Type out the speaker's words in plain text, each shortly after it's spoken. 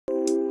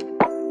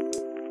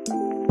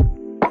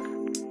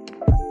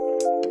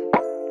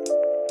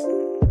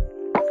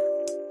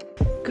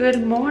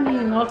Good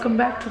morning, welcome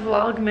back to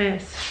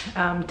Vlogmas.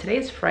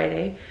 Today's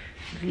Friday,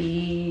 I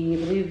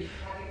believe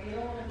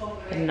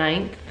the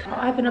 9th.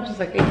 I've been up since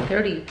like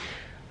 8:30.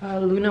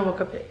 Luna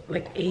woke up at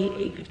like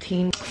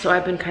 8:15. So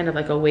I've been kind of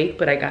like awake,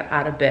 but I got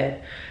out of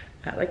bed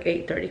at like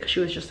 8:30 because she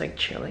was just like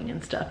chilling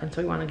and stuff. And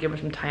so we want to give her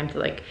some time to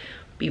like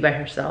be by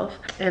herself.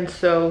 And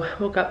so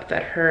woke up,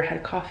 fed her,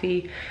 had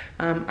coffee.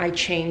 I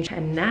changed,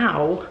 and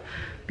now,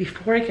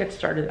 before I get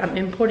started, I'm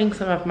importing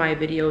some of my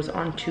videos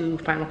onto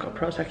Final Cut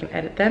Pro so I can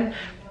edit them.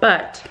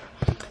 But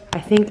I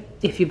think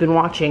if you've been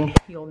watching,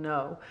 you'll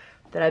know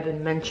that I've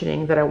been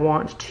mentioning that I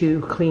want to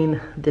clean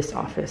this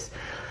office.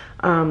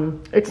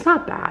 It's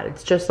not bad,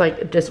 it's just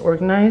like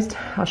disorganized.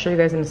 I'll show you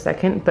guys in a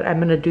second, but I'm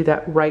gonna do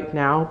that right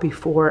now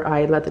before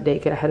I let the day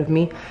get ahead of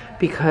me,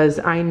 because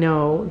I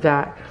know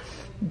that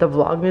the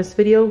Vlogmas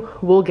video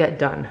will get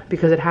done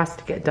because it has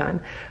to get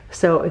done.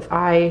 So if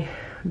I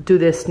do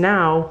this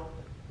now,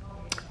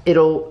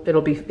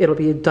 it'll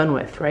be done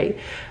with, right?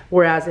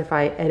 Whereas if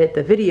I edit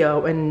the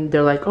video and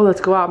they're like, oh,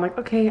 let's go out, I'm like,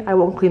 okay, I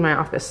won't clean my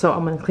office. So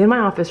I'm gonna clean my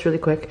office really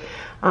quick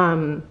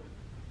and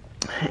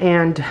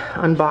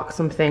unbox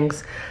some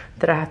things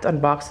that I have to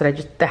unbox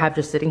that I have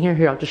just sitting here.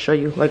 Here, I'll just show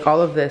you. Like,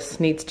 all of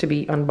this needs to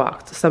be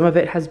unboxed. Some of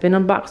it has been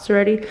unboxed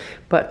already,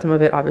 but some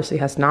of it obviously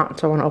has not.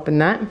 So I want to open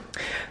that.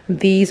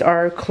 These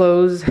are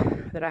clothes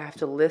that I have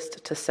to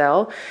list to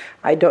sell.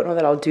 I don't know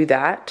that I'll do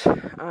that.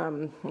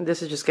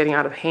 This is just getting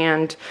out of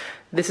hand.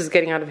 This is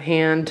getting out of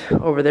hand.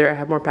 Over there, I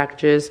have more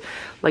packages.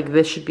 Like,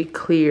 this should be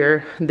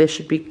clear. This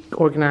should be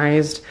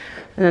organized.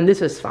 And then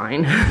this is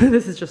fine.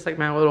 This is just like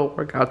my little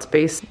workout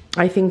space.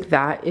 I think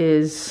that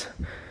is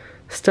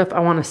stuff I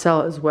want to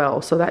sell as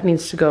well. So that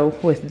needs to go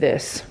with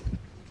this.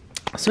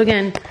 So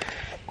again,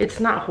 it's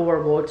not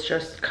horrible. It's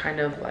just kind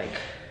of like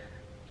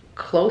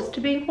close to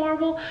being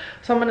horrible.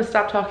 So I'm going to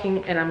stop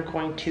talking and I'm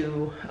going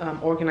to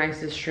organize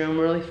this room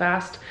really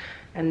fast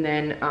and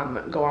then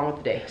go on with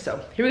the day.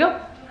 So here we go.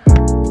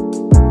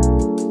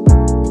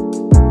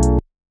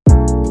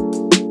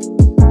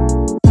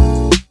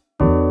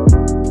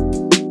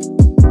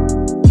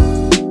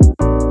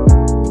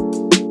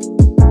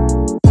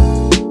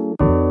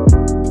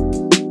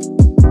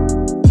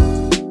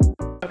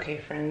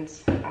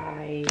 Friends,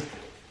 I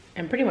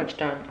am pretty much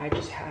done. I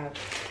just have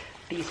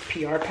these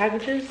PR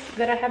packages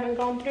that I haven't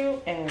gone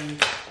through, and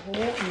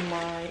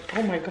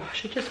oh my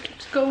gosh, it just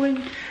keeps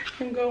going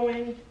and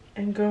going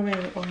and going.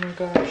 Oh my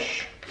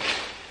gosh,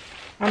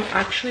 I'm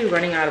actually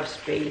running out of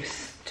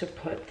space to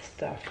put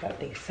stuff that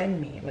they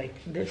send me. Like,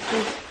 this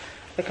is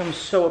like, I'm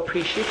so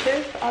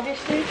appreciative,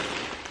 obviously,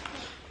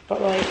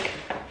 but like,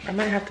 I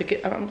might have to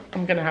get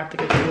I'm gonna have to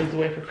get these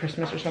away for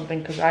Christmas or something,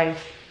 because I'm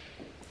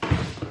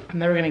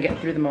never gonna get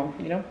through them all,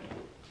 you know?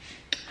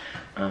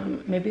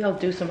 Maybe I'll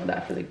do some of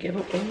that for the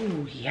giveaway.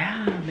 Oh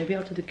yeah, maybe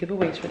I'll do the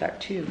giveaways for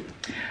that too.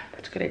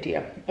 That's a good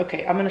idea.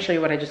 Okay, I'm gonna show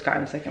you what I just got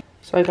in a second.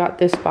 So I got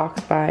this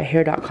box by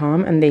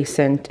hair.com, and they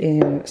sent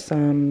in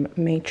some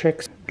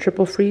Matrix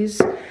Triple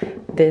Freeze,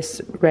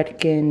 this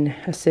Redken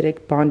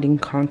Acidic Bonding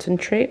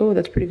Concentrate. Oh,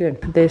 that's pretty good.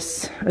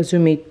 This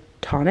Azumi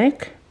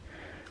Tonic.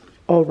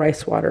 Oh,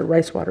 rice water.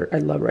 I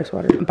love rice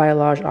water.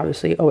 Biolage,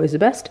 obviously, always the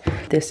best.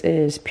 This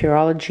is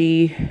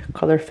Pureology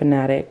Color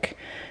Fanatic.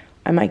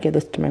 I might give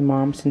this to my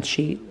mom since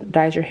she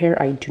dyes her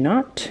hair. I do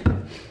not.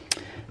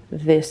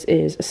 This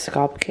is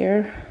Scalp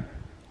Care.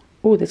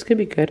 Oh, this could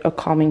be good. A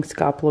calming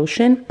scalp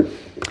lotion.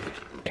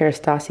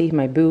 Kerastase,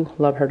 my boo,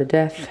 love her to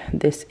death.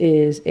 This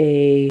is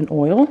an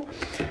oil.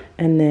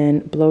 And then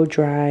Blow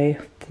Dry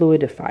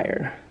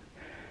Fluidifier.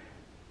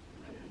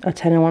 A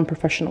 10-in-1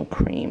 professional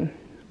cream.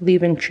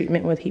 Leave-in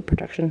treatment with heat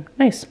protection.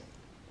 Nice.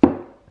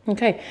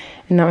 Okay,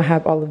 and now I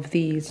have all of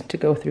these to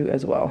go through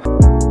as well.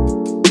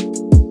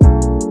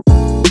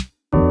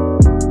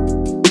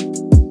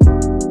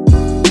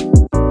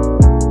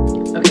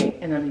 Okay,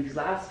 and then these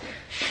last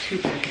two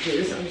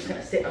packages, I'm just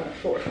gonna sit on the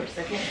floor for a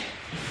second.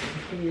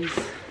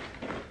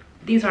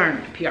 These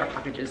aren't PR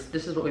packages.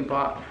 This is what we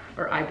bought,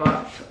 or I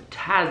bought.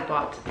 Taz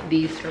bought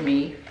these for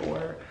me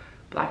for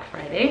Black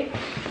Friday.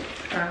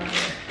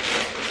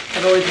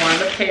 I've always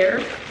wanted a pair.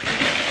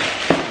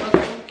 Look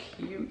how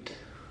cute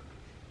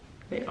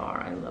they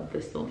are. I love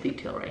this little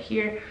detail right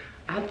here.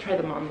 I have to try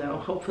them on though.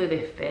 Hopefully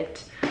they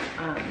fit.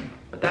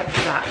 But that's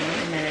that one.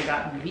 And then I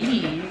got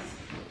these.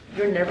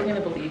 You're never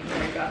gonna believe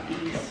when I got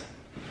these.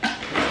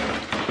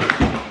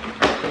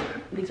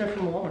 These are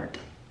from Walmart.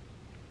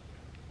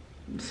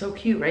 So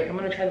cute, right? I'm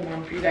gonna try them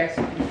on for you guys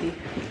so you can see.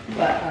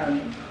 But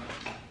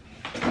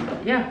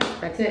yeah,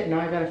 that's it. Now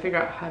I gotta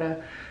figure out how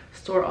to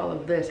store all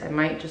of this. I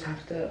might just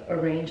have to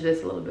arrange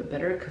this a little bit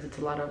better because it's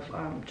a lot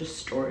of just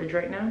storage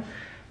right now.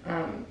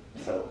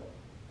 So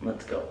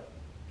let's go.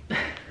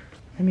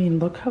 I mean,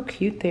 look how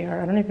cute they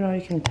are. I don't even know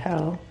if you can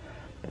tell,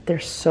 but they're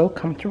so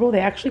comfortable. They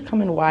actually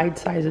come in wide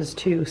sizes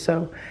too,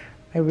 so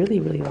I really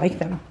like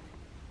them.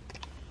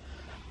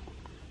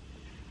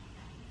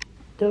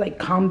 They're like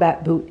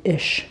combat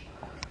boot-ish.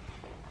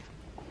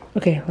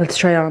 Okay, let's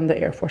try on the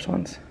Air Force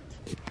Ones.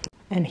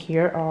 And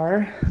here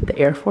are the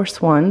Air Force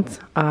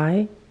Ones.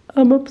 I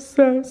am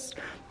obsessed.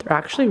 They're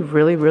actually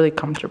really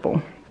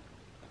comfortable.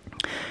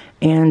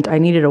 And I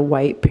needed a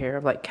white pair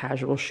of like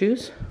casual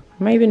shoes.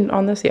 Am I even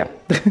on this? Yeah.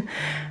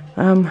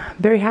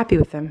 Very happy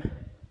with them.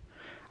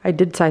 I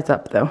did size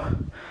up though.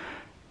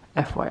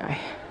 FYI.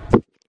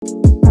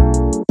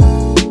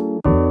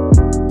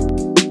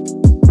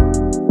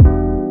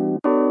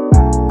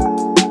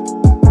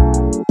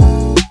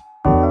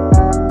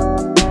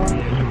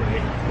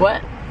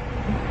 What?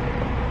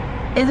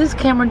 Is this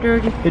camera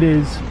dirty? It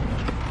is.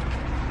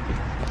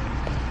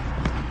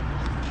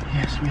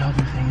 Yes, we all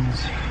do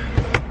things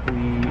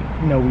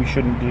we know we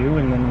shouldn't do,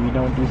 and then we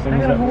don't do things. I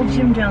got a whole that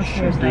gym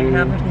downstairs, and I do.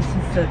 haven't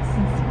since the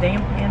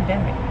damn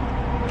pandemic.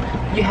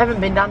 You haven't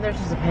been down there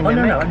since the Oh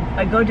pandemic? no,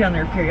 I go down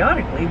there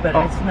periodically, but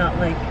Oh. it's not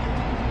like.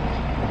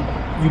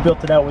 You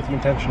built it out with the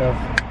intention of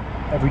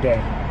every day.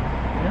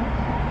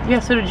 Yeah,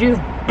 so did you.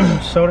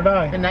 So did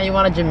I. And now you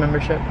want a gym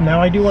membership.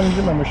 Now I do want a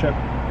gym membership.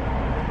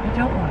 I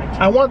don't want to.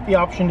 I want the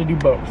option to do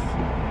both.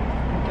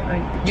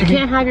 You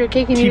can't have your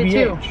cake and eat it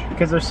too. TBH,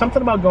 because there's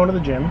something about going to the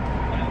gym,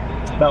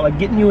 about like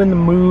getting you in the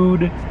mood,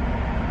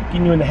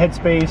 getting you in the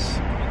headspace.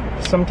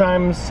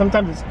 Sometimes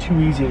it's too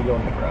easy to go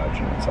in the garage,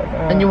 and it's like.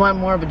 And you want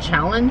more of a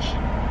challenge?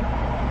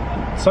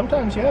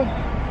 Sometimes, yeah.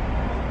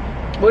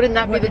 Wouldn't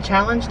that be the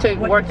challenge to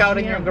work out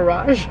in your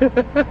garage?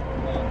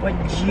 What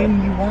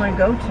gym you want to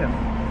go to?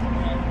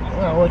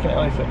 Well, like an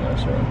LA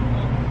Fitness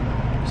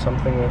or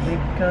something with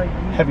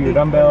heavier big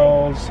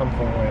dumbbells, something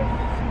with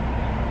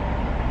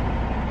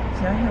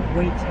See, I have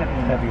weights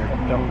heavier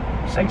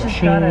some just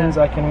machines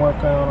gotta- I can work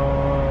out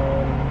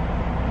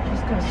on,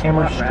 Just got a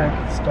hammer squat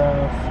rack. strength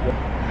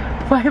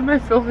stuff. Why am I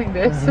filming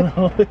this?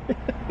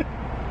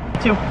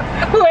 Two.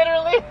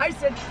 Literally. I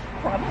said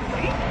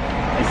probably.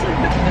 I said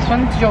This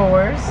one's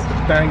yours.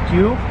 Thank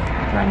you.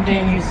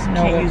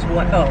 can't use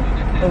what? Oh,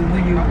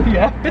 were you?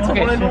 Yeah, It's oh,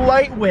 okay. and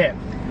light whip.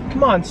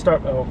 Come on,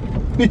 start. Oh.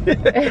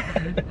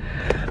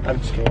 I'm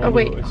just kidding. Oh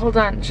wait, hold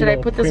on. Should I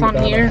put this on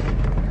here?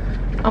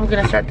 I'm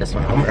gonna start this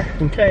one over.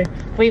 Okay.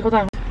 Wait, hold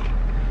on.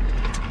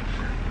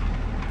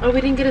 Oh,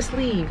 we didn't get a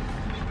sleeve.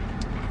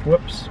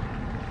 Whoops.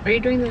 Are you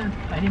doing that?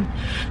 I didn't.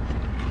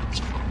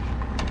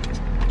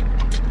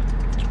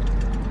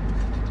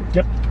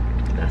 Yep.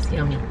 That's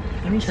yummy.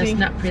 Let me see.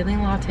 Chestnut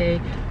praline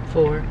latte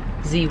for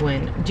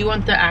Z-Win. Do you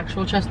want the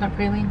actual chestnut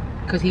praline?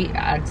 Because he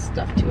adds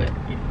stuff to it.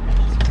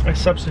 I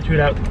substitute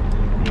out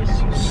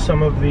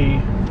some of the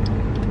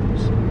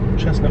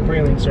chestnut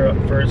praline syrup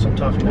for some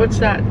toffee. What's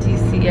that?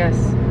 DCS?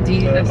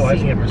 DSC? Oh, I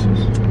can't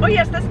resist. Oh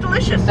yes, that's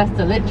delicious. That's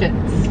delicious.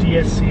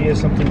 DSC is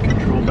something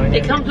controlled by.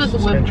 It comes with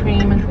whipped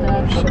cream and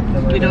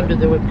stuff. We don't do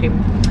the whipped cream.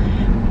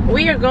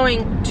 We are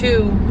going to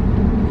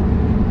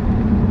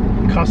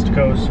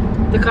Costco's.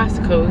 the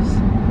Costco's.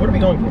 What are we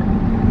going for?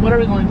 What are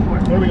we going for?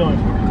 What are we going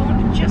for?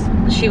 Going to just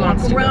She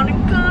wants walk to around go.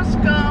 in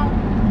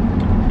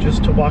Costco.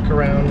 Just to walk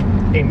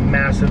around a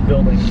massive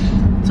building.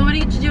 So what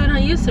did you do in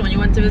Houston when you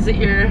went to visit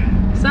your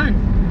son?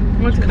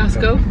 You went to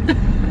Costco?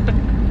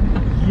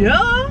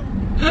 Yeah.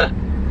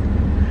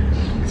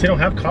 So they don't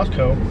have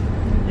Costco.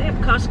 They have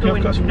Costco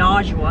in Costco?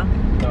 Najwa.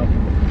 No.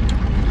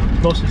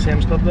 Mostly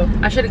Sam's Club though.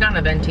 I should have gotten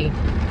a venti.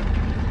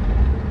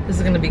 This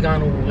is gonna be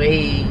gone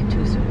way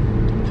too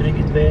soon. Drink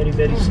it very,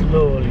 very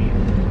slowly.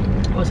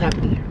 What's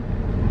happening here?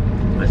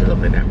 Why does it look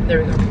like that?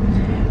 There we go.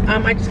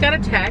 I just got a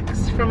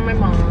text from my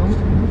mom.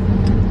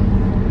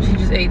 She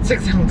just ate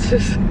 6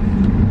 ounces.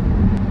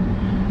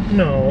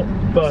 No,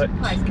 but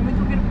Pies. Can we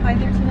go get a pie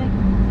there tonight?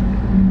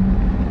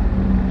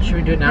 Should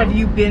we do it now? Have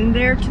you been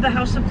there to the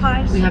House of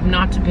Pies? We have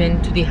not been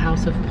to the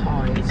House of I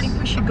Pies. think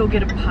we should go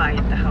get a pie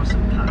at the House of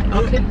Pies.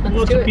 Okay, well,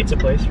 let's it's do a it. pizza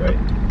place, right?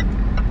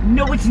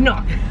 No, it's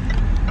not.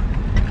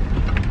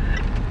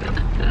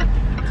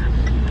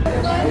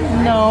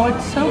 No,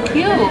 it's so cute.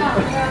 You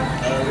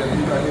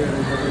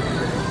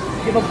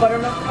have a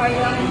buttermilk pie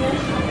down in here?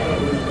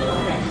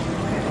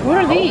 What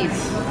are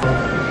these?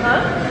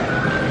 Huh?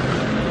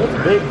 That's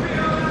big.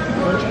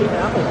 Crunchy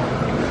apple. I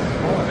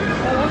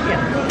like it.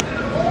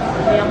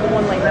 Yeah, I'm the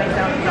one like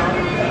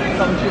 $9,000.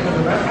 Something cheaper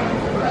than that.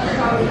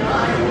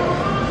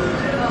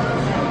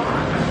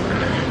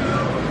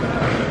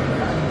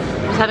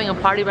 I was having a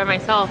party by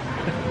myself.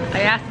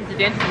 I asked him to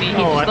dance with me. He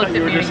Oh, I just thought looked you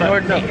at were me and just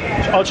ignored like, me.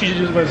 no. All she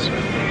did was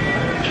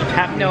she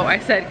tapped me. No, I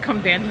said,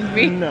 come dance with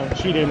me. No,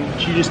 she didn't.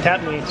 She just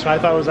tapped me, so I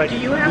thought it was like, Do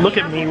you have look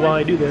the at me apple while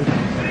I do this.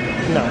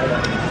 No, I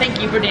don't.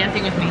 Thank you for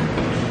dancing with me.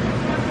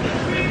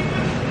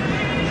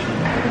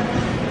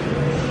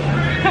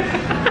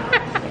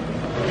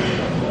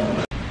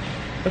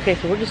 Okay,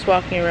 so we're just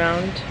walking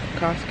around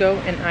Costco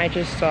and I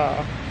just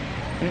saw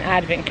an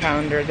advent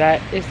calendar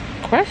that is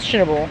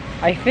questionable,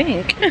 I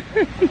think.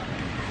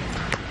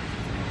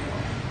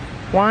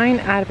 Wine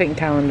advent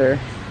calendar,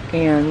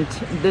 and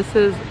this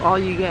is all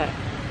you get.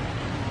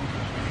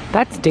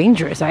 That's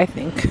dangerous, I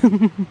think.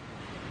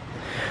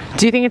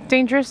 Do you think it's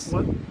dangerous?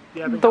 What?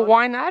 The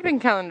wine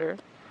advent calendar.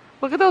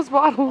 Look at those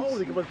bottles. Oh,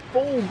 they could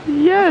fold.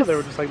 Yes. They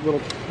were just like little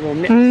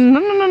nips.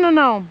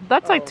 No.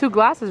 That's like Oh. 2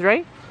 glasses,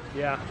 right?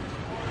 Yeah.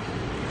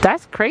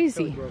 That's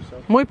crazy.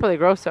 Peligroso. Muy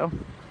peligroso.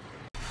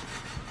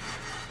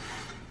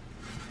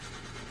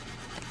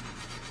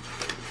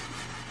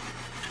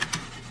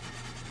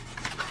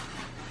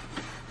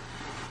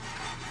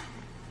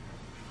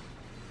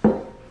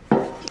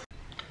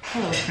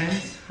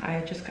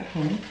 just got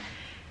home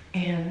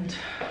and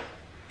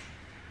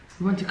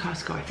we went to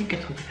Costco. I think I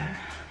told you that,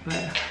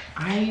 but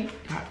I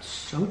got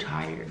so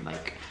tired.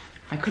 Like,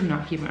 I could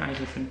not keep my eyes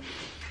open.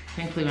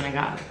 Thankfully, when I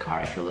got out of the car,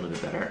 I feel a little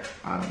bit better.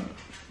 I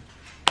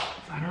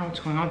don't know what's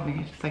going on with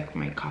me. It's like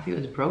my coffee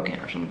was broken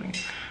or something.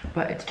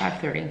 But it's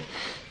 5:30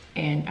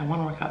 and I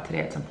want to work out today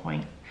at some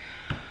point.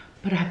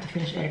 But I have to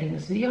finish editing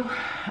this video.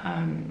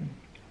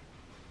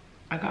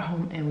 I got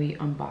home and we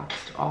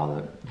unboxed all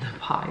the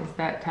pies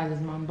that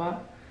Taz's mom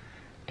bought.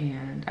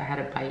 And I had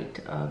a bite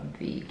of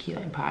the key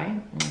lime pie.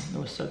 It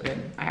was so good.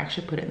 I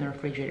actually put it in the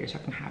refrigerator so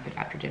I can have it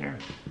after dinner.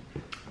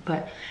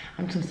 But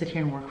I'm just gonna sit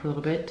here and work for a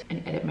little bit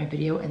and edit my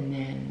video, and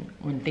then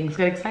when things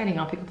get exciting,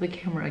 I'll pick up the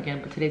camera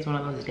again. But today's one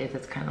of those days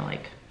that's kind of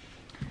like,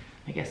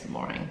 I guess,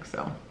 boring,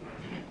 so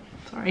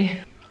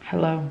sorry.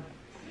 Hello,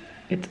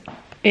 it's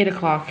 8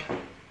 o'clock.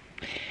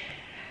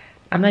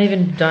 I'm not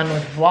even done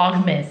with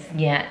Vlogmas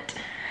yet.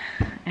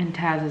 And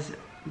Taz is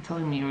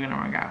telling me we're gonna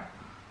work out.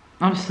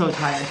 I'm so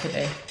tired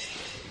today.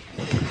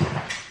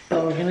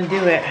 So we're gonna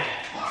do it.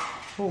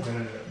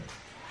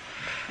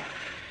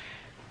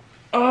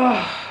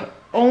 Oh,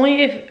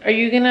 only if, are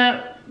you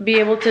gonna be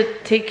able to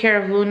take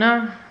care of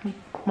Luna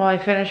while I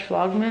finish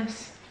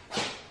Vlogmas?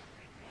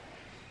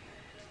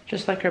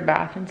 Just like her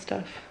bath and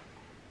stuff.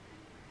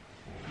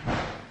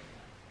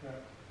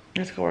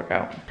 Let's go work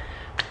out.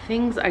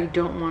 Things I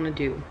don't want to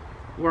do,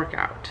 work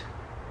out.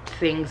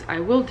 Things I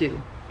will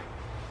do,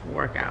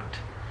 work out.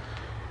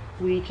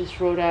 We just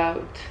wrote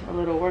out a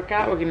little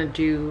workout. We're gonna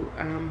do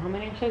how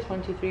many exercises?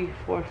 1, 2, 3,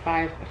 4,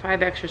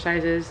 5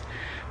 exercises,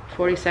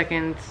 40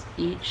 seconds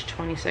each,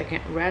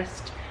 20-second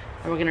rest,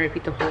 and we're gonna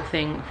repeat the whole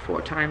thing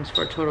 4 times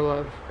for a total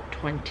of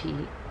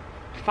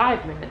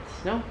 25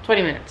 minutes. No,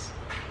 20 minutes.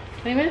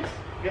 20 minutes?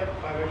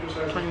 Yep, 5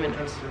 exercises. 20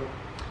 minutes.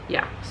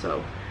 Yeah,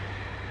 so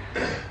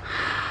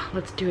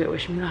let's do it.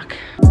 Wish me luck.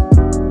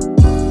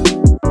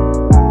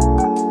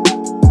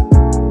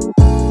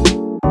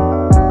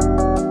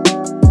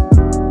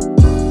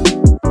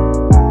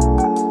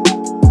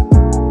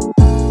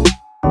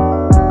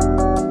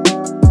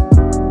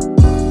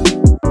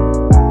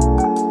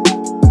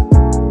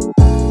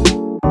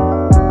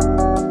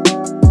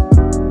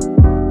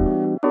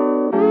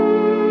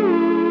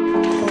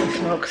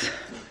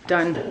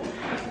 Done.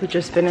 We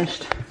just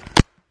finished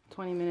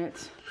 20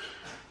 minutes.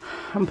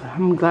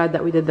 I'm glad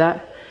that we did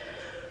that,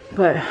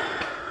 but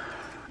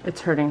it's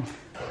hurting.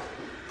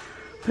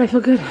 But I feel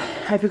good.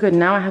 I feel good.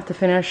 Now I have to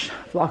finish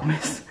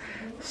Vlogmas.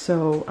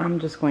 So I'm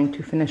just going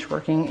to finish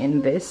working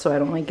in this so I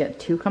don't like get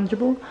too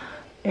comfortable,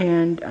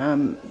 and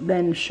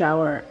then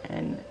shower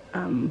and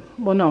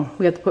well, no,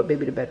 we have to put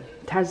baby to bed.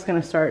 Taz is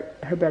gonna start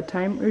her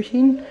bedtime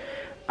routine,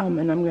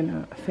 and I'm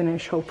gonna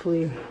finish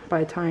hopefully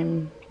by the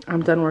time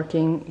I'm done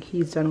working,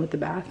 he's done with the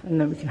bath, and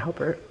then we can help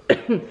her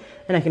and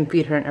I can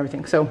feed her and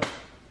everything. So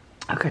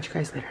I'll catch you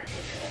guys later.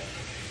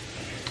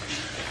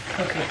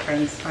 Okay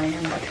friends, I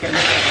am about to get in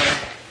the shower.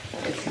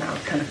 It's now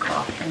 10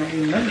 o'clock and I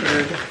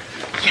remembered,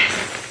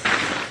 yes,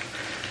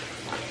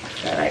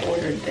 that I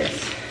ordered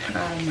this.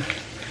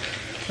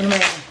 One of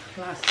my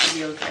last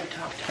videos I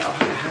talked about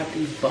how I have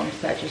these bumps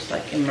that just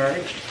like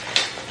emerged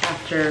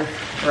after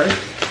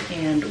birth,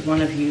 and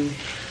one of you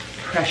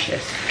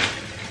precious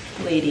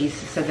ladies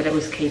said that it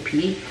was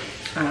KP.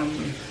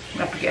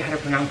 I forget how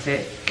to pronounce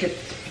it.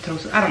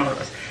 I don't know what it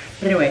was.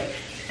 But anyway,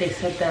 they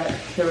said that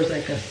there was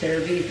like a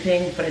CeraVe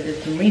thing, but I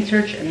did some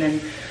research and then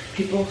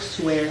people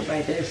swear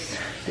by this.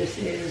 This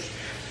is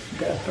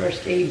the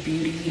First Aid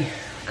Beauty,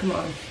 come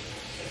on,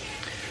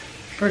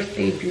 First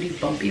Aid Beauty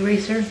Bump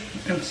Eraser.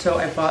 And so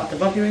I bought the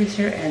bump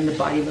eraser and the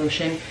body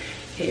lotion.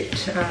 It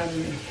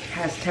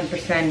has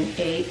 10%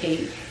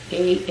 AHA.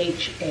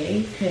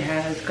 It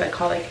has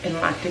glycolic and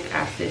lactic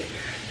acid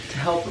to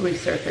help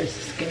resurface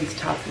skin's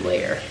top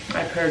layer.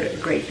 I've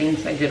heard great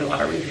things. I did a lot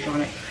of research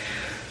on it.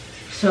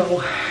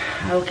 So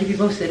I will keep you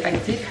posted. I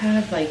did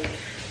have like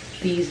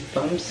these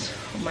bumps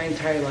my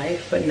entire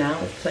life, but now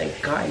it's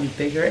like gotten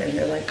bigger and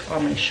they're like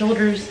on my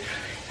shoulders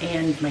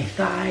and my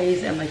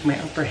thighs and like my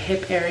upper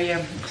hip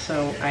area.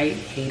 So I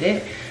hate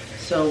it.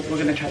 So we're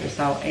gonna try this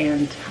out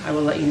and I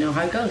will let you know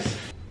how it goes.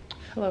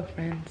 Hello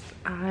friends,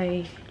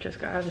 I just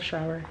got out of the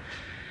shower.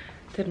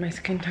 Did my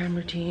skin time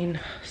routine.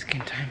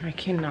 Skin time, I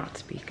cannot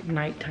speak.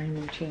 Nighttime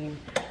routine.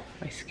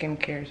 My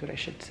skincare is what I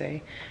should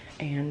say.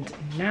 And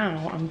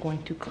now I'm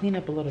going to clean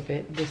up a little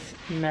bit this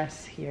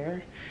mess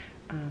here.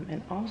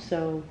 And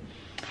also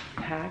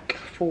pack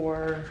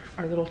for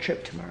our little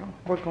trip tomorrow.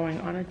 We're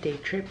going on a day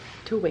trip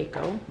to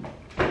Waco.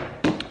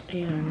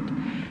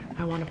 And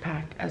I want to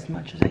pack as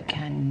much as I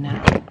can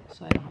now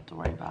so I don't have to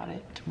worry about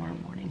it tomorrow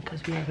morning,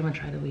 because we are going to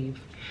try to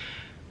leave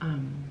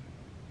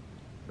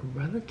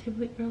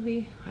relatively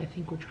early. I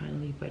think we're trying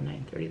to leave by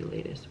 9:30 the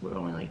latest. We're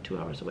only like 2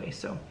 hours away.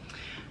 So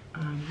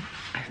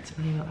it's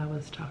funny though, I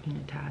was talking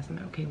to Taz. I'm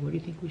like, okay, what do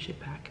you think we should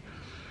pack?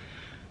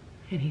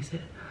 And he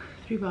said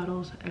 3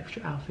 bottles,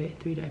 extra outfit,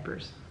 3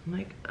 diapers. I'm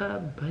like,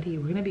 buddy,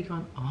 we're gonna be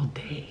gone all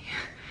day.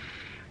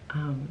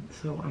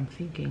 So I'm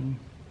thinking,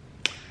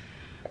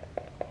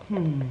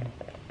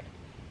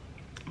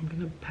 I'm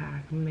gonna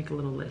make a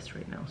little list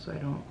right now so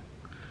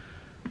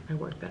I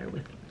work better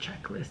with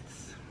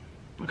checklists.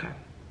 Okay,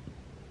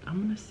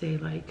 I'm gonna say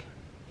like,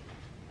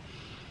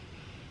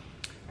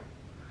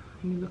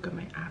 let me look at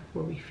my app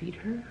where we feed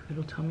her.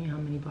 It'll tell me how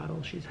many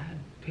bottles she's had.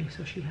 Okay,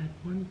 so she had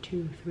 1,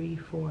 2, 3,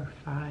 4,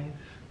 5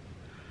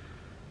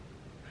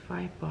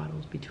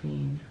 bottles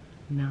between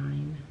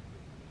 9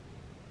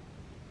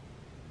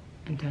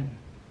 and 10,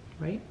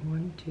 right?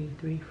 1, 2,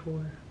 3,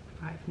 4,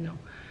 5, no.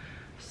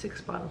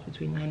 6 bottles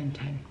between 9 and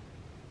 10.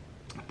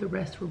 The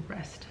rest were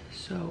breast.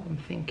 So I'm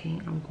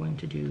thinking I'm going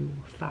to do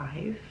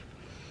 5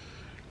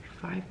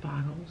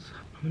 bottles.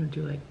 I'm gonna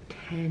do like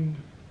 10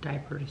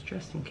 diapers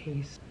just in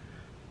case.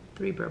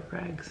 3 burp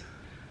rags,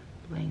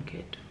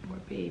 blanket for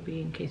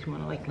baby in case we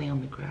want to like lay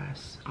on the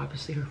grass.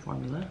 Obviously her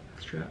formula.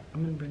 Extra.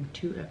 I'm gonna bring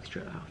 2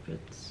 extra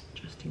outfits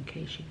just in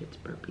case she gets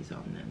burpees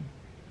on them.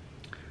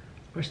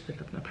 Or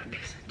spit up, not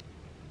burpees.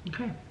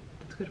 Okay,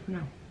 that's good for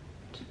now.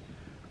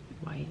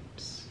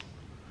 Wipes,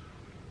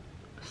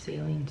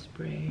 saline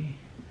spray,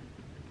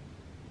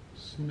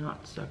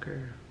 snot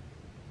sucker.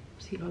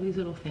 See all these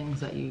little things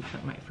that you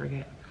might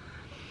forget.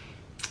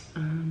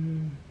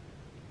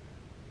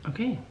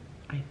 Okay,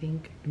 I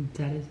think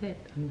that is it.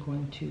 I'm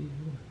going to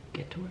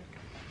get to work.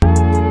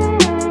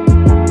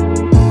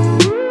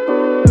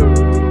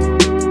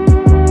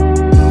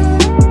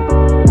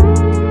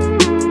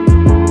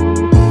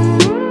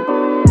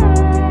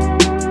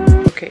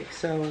 Okay,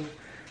 so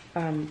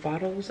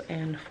bottles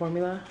and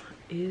formula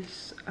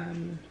is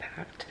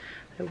packed.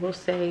 I will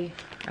say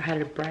I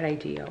had a bright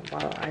idea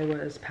while I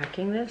was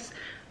packing this.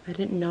 I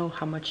didn't know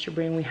how much to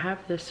bring. We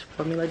have this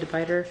formula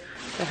divider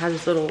that has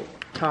this little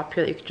top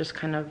here that you can just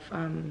kind of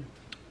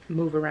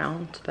move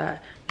around so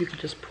that you can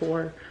just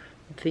pour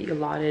the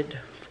allotted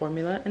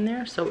formula in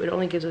there. So it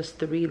only gives us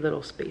 3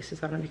 little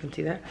spaces. I don't know if you can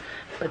see that.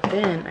 But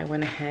then I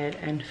went ahead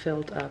and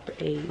filled up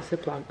a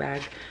Ziploc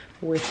bag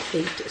with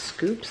 8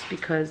 scoops,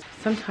 because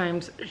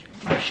sometimes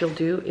what she'll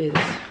do is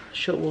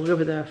we'll go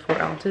over the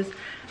 4 ounces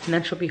and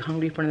then she'll be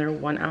hungry for another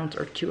 1 ounce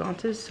or 2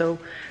 ounces. So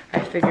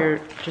I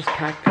figured just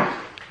pack,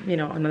 you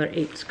know, another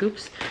 8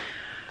 scoops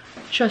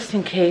just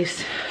in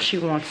case she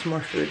wants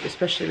more food,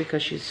 especially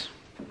because she's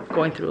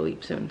going through a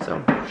leap soon.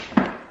 So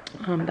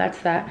that's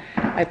that.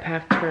 I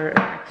packed her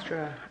an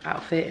extra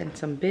outfit and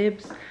some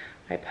bibs.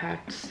 I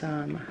packed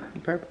some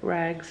burp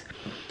rags,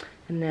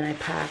 and then I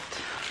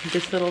packed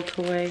this little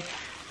toy,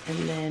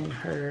 and then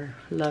her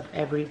Love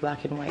Every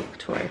black and white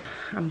toy.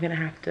 I'm gonna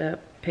have to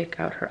pick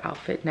out her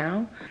outfit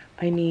now.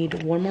 I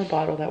need 1 more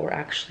bottle that we're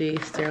actually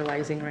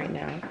sterilizing right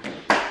now.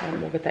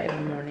 We'll get that in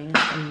the morning.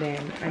 And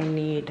then I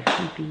need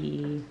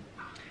the,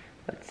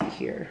 let's see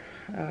here,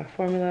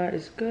 formula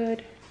is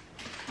good.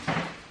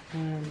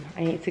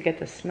 I need to get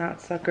the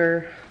snot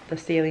sucker, the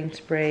saline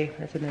spray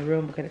that's in the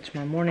room. We'll get it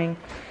tomorrow morning.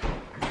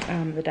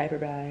 The diaper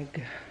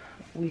bag.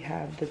 We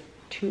have the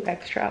 2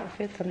 extra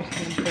outfits. I'm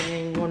just gonna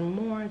bring 1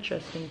 more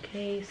just in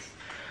case.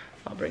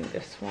 I'll bring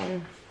this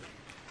one.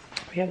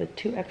 We have the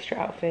 2 extra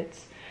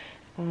outfits.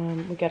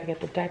 We gotta get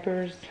the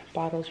diapers.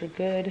 Bottles are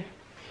good.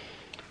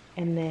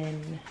 And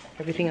then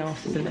everything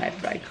else is in the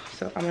diaper bag.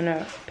 So I'm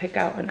gonna pick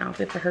out an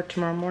outfit for her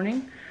tomorrow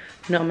morning.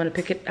 No, I'm gonna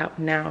pick it out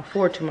now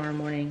for tomorrow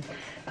morning.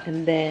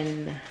 And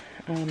then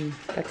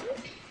that's it.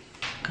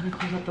 I'm gonna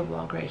close out the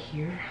vlog right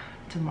here.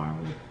 Tomorrow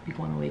we'll be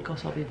going to Waco,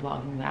 so I'll be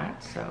vlogging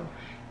that. So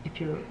if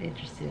you're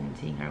interested in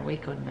seeing our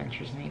Waco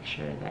adventures, make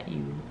sure that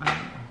you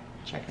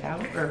check it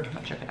out, or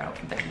not check it out,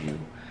 that you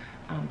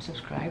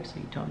subscribe so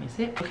you don't miss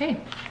it.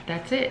 Okay,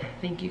 that's it.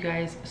 Thank you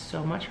guys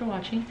so much for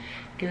watching.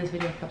 Give this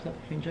video a thumbs up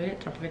if you enjoyed it.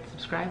 Don't forget to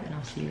subscribe, and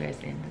I'll see you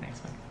guys in the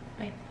next one.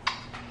 Bye.